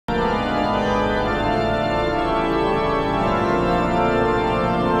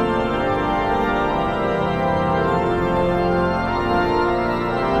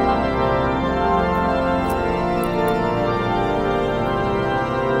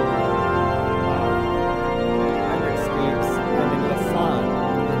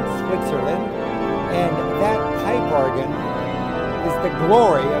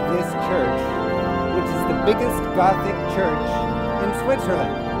glory of this church, which is the biggest Gothic church in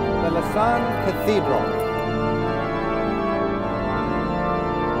Switzerland, the Lausanne Cathedral.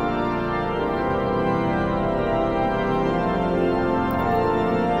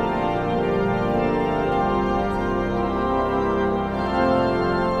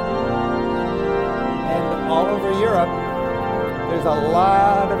 All over Europe, there's a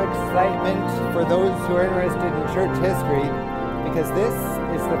lot of excitement for those who are interested in church history, because this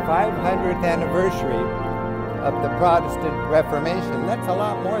is the 500th anniversary of the Protestant Reformation. That's a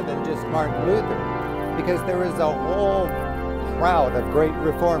lot more than just Martin Luther, because there was a whole crowd of great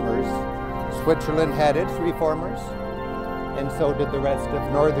reformers. Switzerland had its reformers, and so did the rest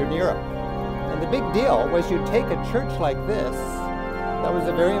of Northern Europe. And the big deal was you'd take a church like this, that was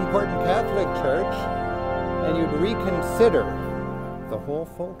a very important Catholic church, and you'd reconsider the whole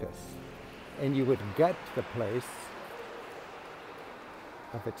focus, and you would gut the place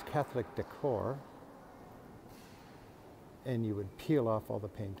of its Catholic decor, and you would peel off all the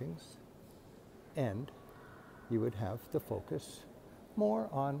paintings, and you would have the focus more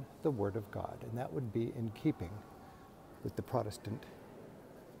on the Word of God, and that would be in keeping with the Protestant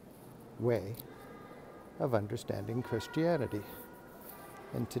way of understanding Christianity.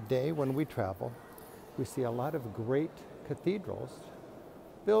 And today, when we travel, we see a lot of great cathedrals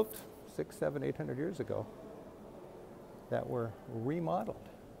built 600, 700, 800 years ago that were remodeled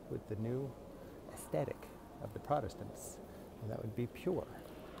with the new aesthetic of the Protestants. And that would be pure,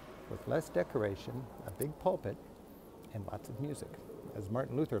 with less decoration, a big pulpit, and lots of music. As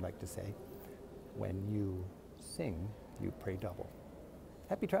Martin Luther liked to say, when you sing, you pray double.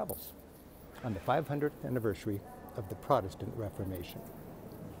 Happy travels on the 500th anniversary of the Protestant Reformation.